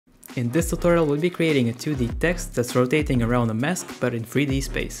In this tutorial we'll be creating a 2D text that's rotating around a mask but in 3D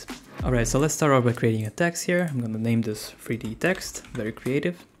space. Alright, so let's start off by creating a text here. I'm gonna name this 3D text, very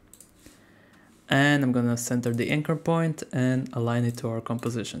creative. And I'm gonna center the anchor point and align it to our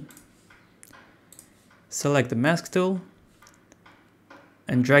composition. Select the mask tool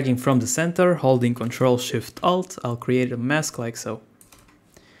and dragging from the center, holding Ctrl-Shift-Alt, I'll create a mask like so.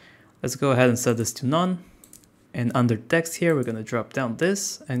 Let's go ahead and set this to none. And under text here, we're gonna drop down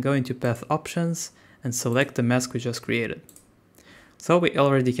this and go into path options and select the mask we just created. So we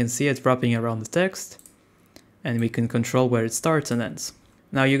already can see it wrapping around the text and we can control where it starts and ends.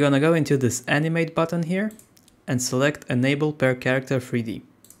 Now you're gonna go into this animate button here and select enable per character 3D.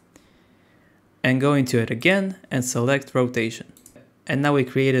 And go into it again and select rotation. And now we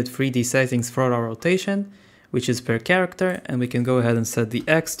created 3D settings for our rotation, which is per character, and we can go ahead and set the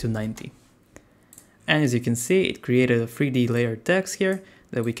X to 90. And as you can see, it created a 3D layered text here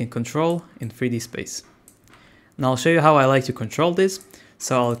that we can control in 3D space. Now I'll show you how I like to control this.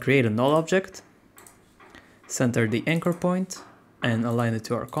 So I'll create a null object, center the anchor point, and align it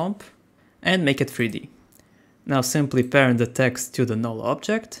to our comp, and make it 3D. Now simply parent the text to the null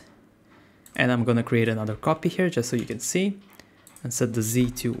object, and I'm gonna create another copy here just so you can see, and set the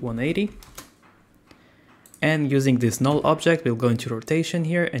Z to 180. And using this null object, we'll go into rotation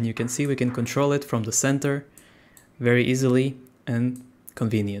here, and you can see we can control it from the center very easily and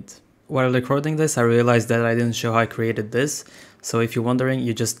convenient. While recording this, I realized that I didn't show how I created this. So if you're wondering,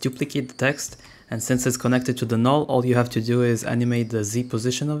 you just duplicate the text, and since it's connected to the null, all you have to do is animate the Z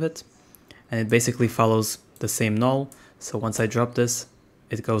position of it, and it basically follows the same null. So once I drop this,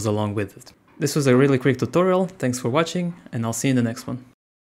 it goes along with it. This was a really quick tutorial. Thanks for watching, and I'll see you in the next one.